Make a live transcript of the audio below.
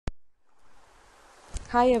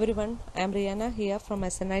Hi everyone, I am Rihanna here from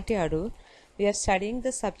SNIT Adur. We are studying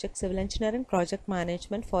the subject Civil Engineering Project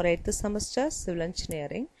Management for 8th semester Civil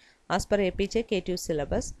Engineering as per APJ K2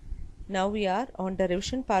 syllabus. Now we are on the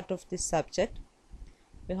revision part of this subject.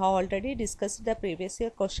 We have already discussed the previous year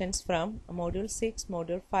questions from Module 6,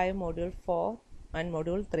 Module 5, Module 4 and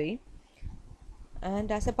Module 3.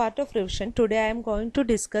 And as a part of revision, today I am going to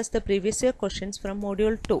discuss the previous year questions from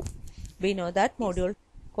Module 2. We know that Module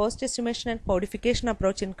Cost Estimation and Codification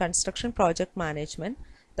Approach in Construction Project Management.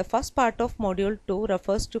 The first part of Module 2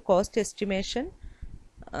 refers to cost estimation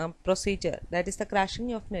procedure, that is the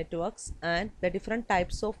crashing of networks and the different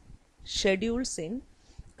types of schedules in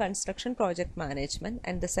construction project management,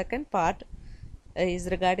 and the second part is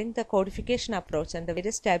regarding the codification approach and the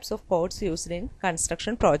various types of codes used in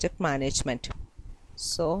construction project management.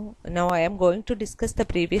 So now I am going to discuss the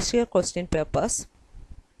previous year question papers.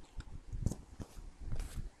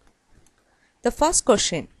 The first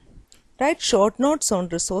question, write short notes on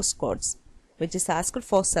resource codes, which is asked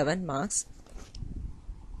for 7 marks.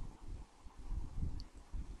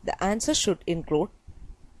 The answer should include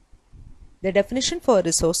the definition for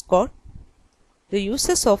resource code, the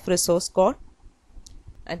uses of resource code,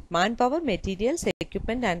 and manpower, materials,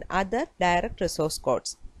 equipment and other direct resource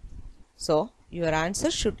codes. So your answer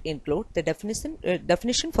should include the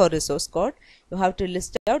definition for resource code. You have to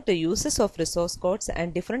list out the uses of resource codes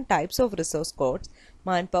and different types of resource codes,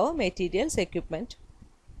 manpower, materials, equipment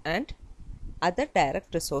and other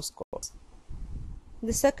direct resource codes.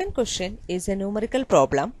 The second question is a numerical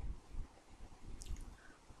problem.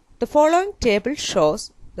 The following table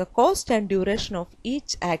shows the cost and duration of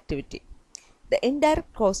each activity. The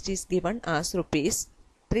indirect cost is given as rupees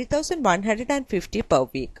 3,150 per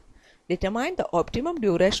week. Determine the optimum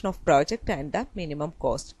duration of project and the minimum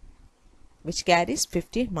cost, which carries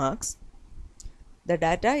 15 marks. The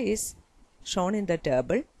data is shown in the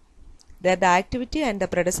table. There the activity and the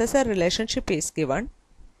predecessor relationship is given.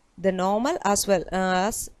 The normal as well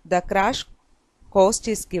as the crash cost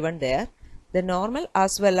is given there. The normal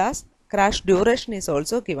as well as crash duration is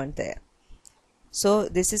also given there. So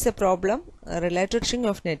this is a problem related to crashing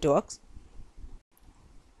of networks.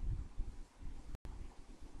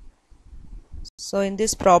 So in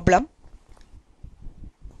this problem,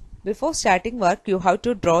 before starting work, you have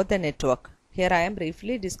to draw the network. Here I am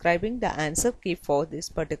briefly describing the answer key for this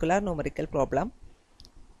particular numerical problem.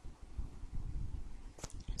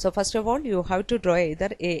 So first of all, you have to draw either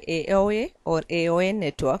a AOA or AON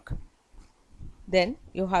network. Then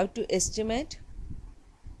you have to estimate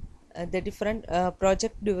the different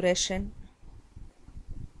project duration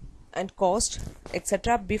and cost,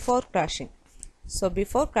 etc. before crashing. So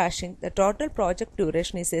before crashing, the total project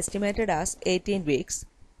duration is estimated as 18 weeks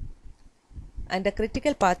and the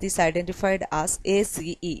critical path is identified as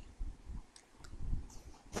ACE,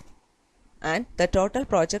 and the total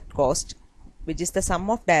project cost, which is the sum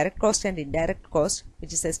of direct cost and indirect cost,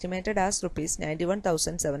 which is estimated as rupees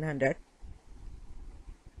 91,700.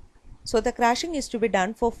 So the crashing is to be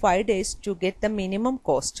done for 5 days to get the minimum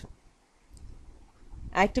cost.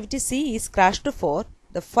 Activity C is crashed for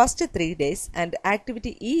the first 3 days and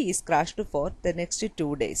activity E is crashed for the next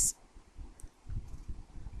 2 days.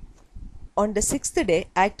 On the 6th day,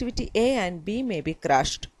 activity A and B may be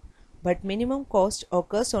crashed, but minimum cost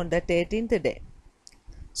occurs on the 13th day.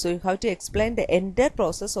 So you have to explain the entire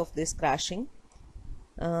process of this crashing.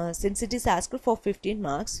 Since it is asked for 15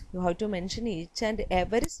 marks, you have to mention each and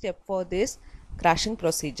every step for this crashing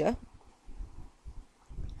procedure.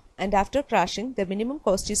 And after crashing, the minimum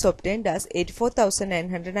cost is obtained as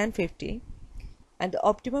 84,950 and the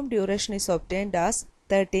optimum duration is obtained as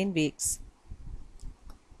 13 weeks.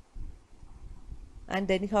 And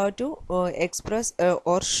then you have to express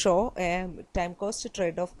or show a time cost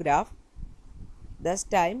trade-off graph, thus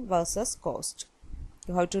time versus cost.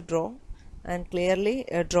 You have to draw and clearly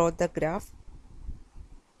draw the graph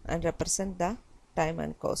and represent the time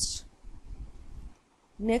and cost.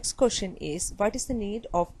 Next question is, what is the need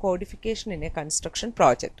of codification in a construction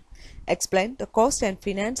project? Explain the cost and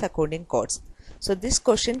finance accounting codes. So this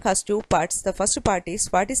question has two parts. The first part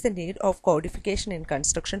is, what is the need of codification in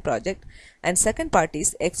construction project, and second part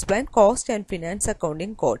is, explain cost and finance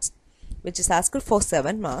accounting codes, which is asked for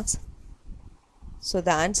 7 marks. So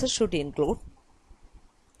the answer should include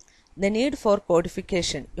the need for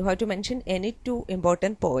codification. You have to mention any 2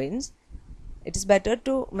 important points. It is better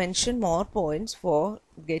to mention more points for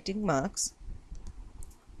getting marks.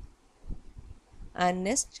 And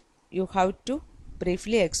next, you have to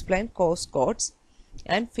briefly explain cost codes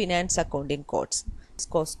and finance accounting codes.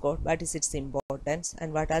 Cost code, what is its importance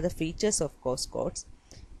and what are the features of cost codes.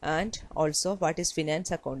 and also what is finance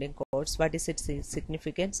accounting course, what is its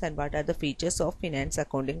significance, and what are the features of finance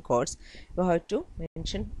accounting course. You have to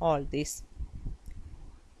mention all these.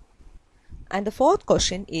 And the fourth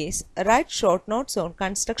question is write short notes on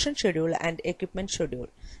construction schedule and equipment schedule.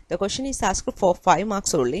 The question is asked for 5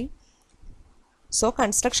 marks only. So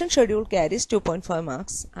construction schedule carries 2.5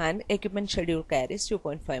 marks and equipment schedule carries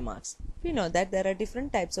 2.5 marks. We know that there are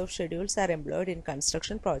different types of schedules are employed in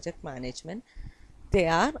construction project management. They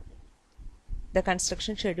are the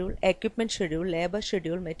construction schedule, equipment schedule, labor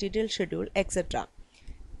schedule, material schedule, etc.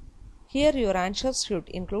 Here your answers should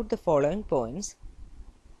include the following points: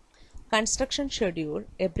 construction schedule,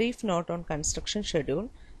 a brief note on construction schedule,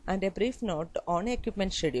 and a brief note on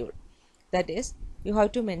equipment schedule. That is, you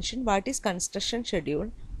have to mention what is construction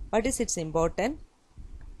schedule, what is its importance,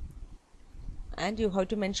 and you have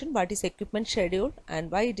to mention what is equipment schedule and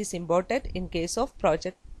why it is important in case of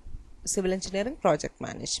project civil engineering project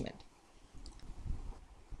management.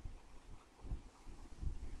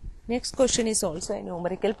 Next question is also a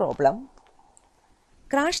numerical problem.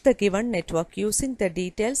 Crash the given network using the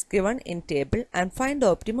details given in table and find the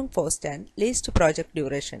optimum cost and least project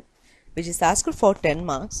duration, which is asked for 10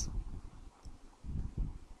 marks.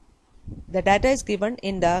 The data is given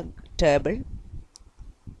in the table.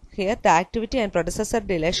 Here the activity and predecessor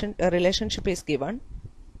relationship is given.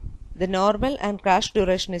 The normal and crash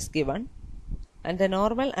duration is given, and the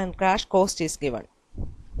normal and crash cost is given.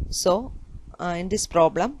 So in this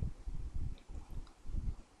problem,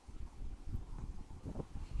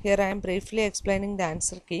 here I am briefly explaining the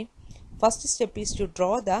answer key. First step is to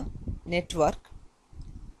draw the network,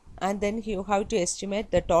 and then you have to estimate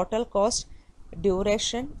the total cost,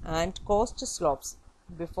 duration and cost slopes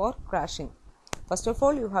before crashing. First of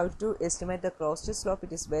all, you have to estimate the cost slope.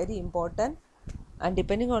 It is very important, and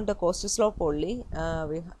depending on the cost slope only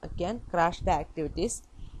we can crash the activities.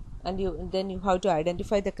 And then you have to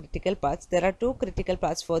identify the critical paths. There are 2 critical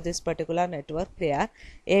paths for this particular network. They are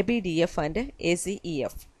ABDF and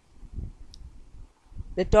ACEF.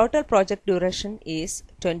 The total project duration is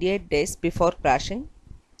 28 days before crashing.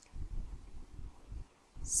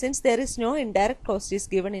 Since there is no indirect cost is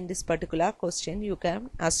given in this particular question, you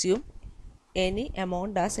can assume any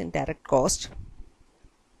amount as indirect cost.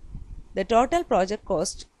 The total project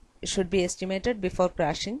cost should be estimated before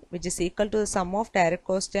crashing, which is equal to the sum of direct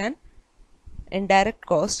cost and indirect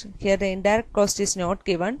cost. Here the indirect cost is not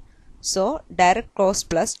given, so direct cost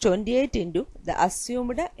plus 28 into the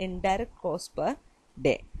assumed indirect cost per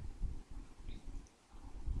day.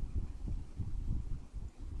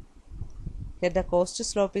 Here the cost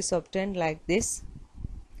slope is obtained like this.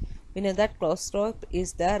 We know that cost slope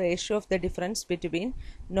is the ratio of the difference between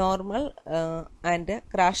normal and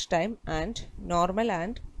crash time and normal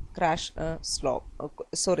and crash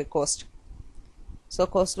cost. So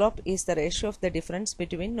cost slope is the ratio of the difference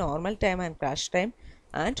between normal time and crash time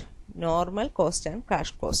and normal cost and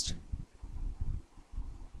crash cost.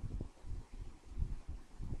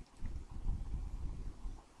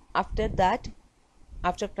 After that,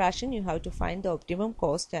 after crashing, you have to find the optimum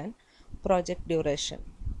cost and project duration.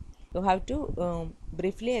 You have to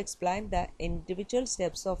briefly explain the individual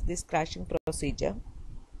steps of this crashing procedure.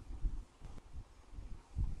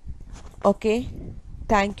 Okay,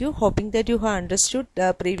 thank you. Hoping that you have understood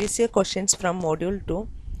the previous year questions from module 2.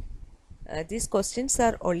 These questions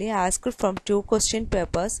are only asked from 2 question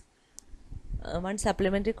papers, one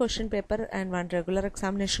supplementary question paper and one regular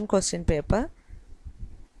examination question paper.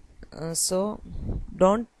 So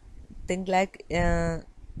don't think like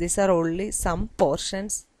these are only some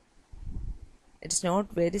portions. It's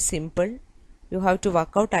not very simple. You have to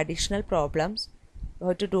work out additional problems. You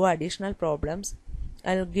have to do additional problems.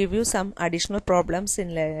 I'll give you some additional problems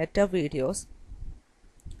in later videos.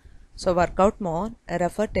 So work out more,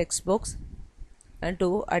 refer textbooks and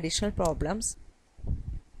do additional problems.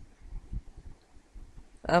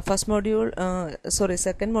 Second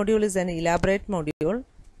module is an elaborate module.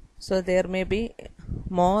 So there may be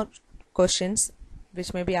more questions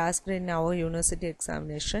which may be asked in our university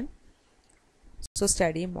examination. So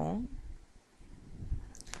study more,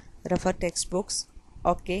 refer textbooks.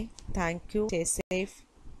 Okay, thank you, stay safe.